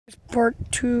Part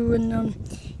 2, and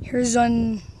here's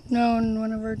Unknown,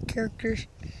 one of our characters.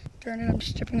 Darn it, I'm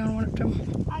stepping on one of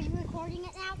them. Are you recording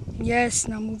it now? Yes,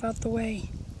 now move out the way.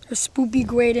 There's Spoopy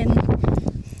Graydon.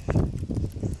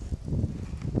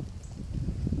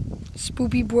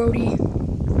 Spoopy Brody.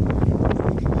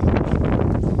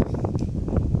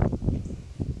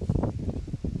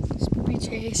 Spoopy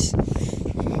Chase.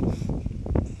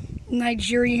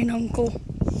 Nigerian Uncle.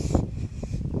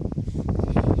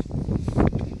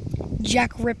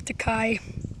 Jack Riptikai.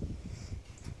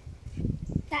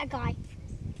 That guy.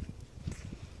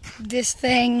 This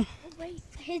thing. Oh, wait,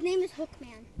 his name is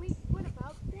Hookman. Wait, what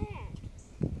about that?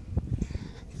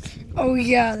 Oh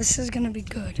yeah, this is gonna be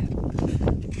good.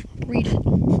 Read it.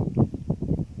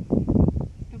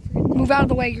 Move out of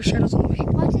the way, your shadow's in the way.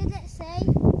 What did it say?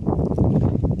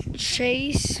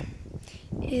 Chase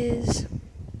is...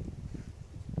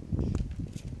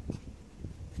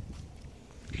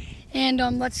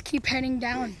 And let's keep heading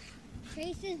down.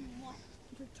 Chase is what?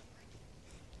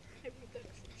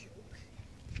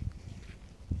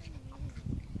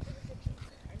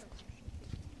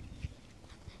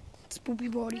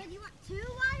 Spoopy Brody. Do you want two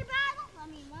water bottles? I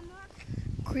mean, one more.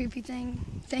 Creepy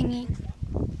thingy.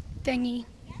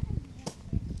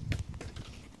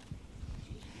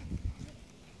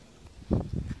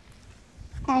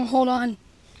 Hold on.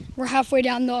 We're halfway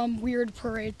down the weird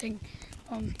parade thing.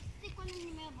 Stick one in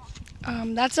your mailbox.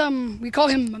 That's we call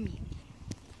him Mummy.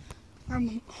 Our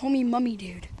homie Mummy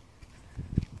dude.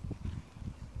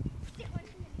 Stick one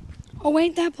in your Oh,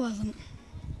 ain't that pleasant?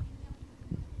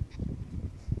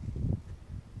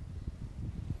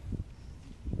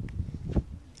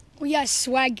 Oh yeah,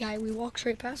 swag guy. We walk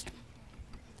straight past him.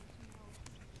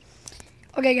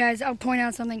 Okay, guys, I'll point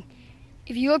out something.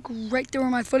 If you look right there where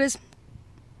my foot is,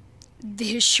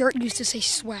 his shirt used to say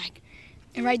swag.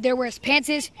 And right there where his pants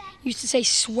is, used to say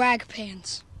swag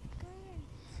pants.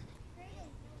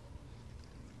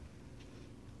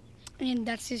 And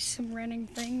that's just some random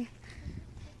thing.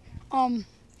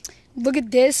 Look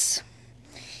at this,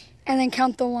 and then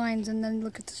count the lines, and then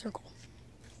look at the circle.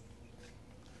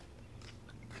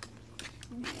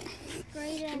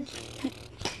 Graydon,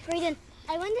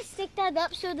 I want to stick that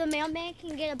up so the mailman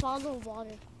can get a bottle of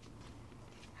water.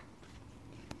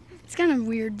 It's kind of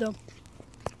weird, though.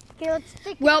 Okay, let's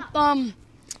stick it Well, up.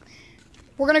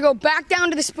 we're gonna go back down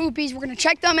to the Spoopies. We're gonna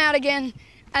check them out again,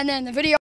 and then the video.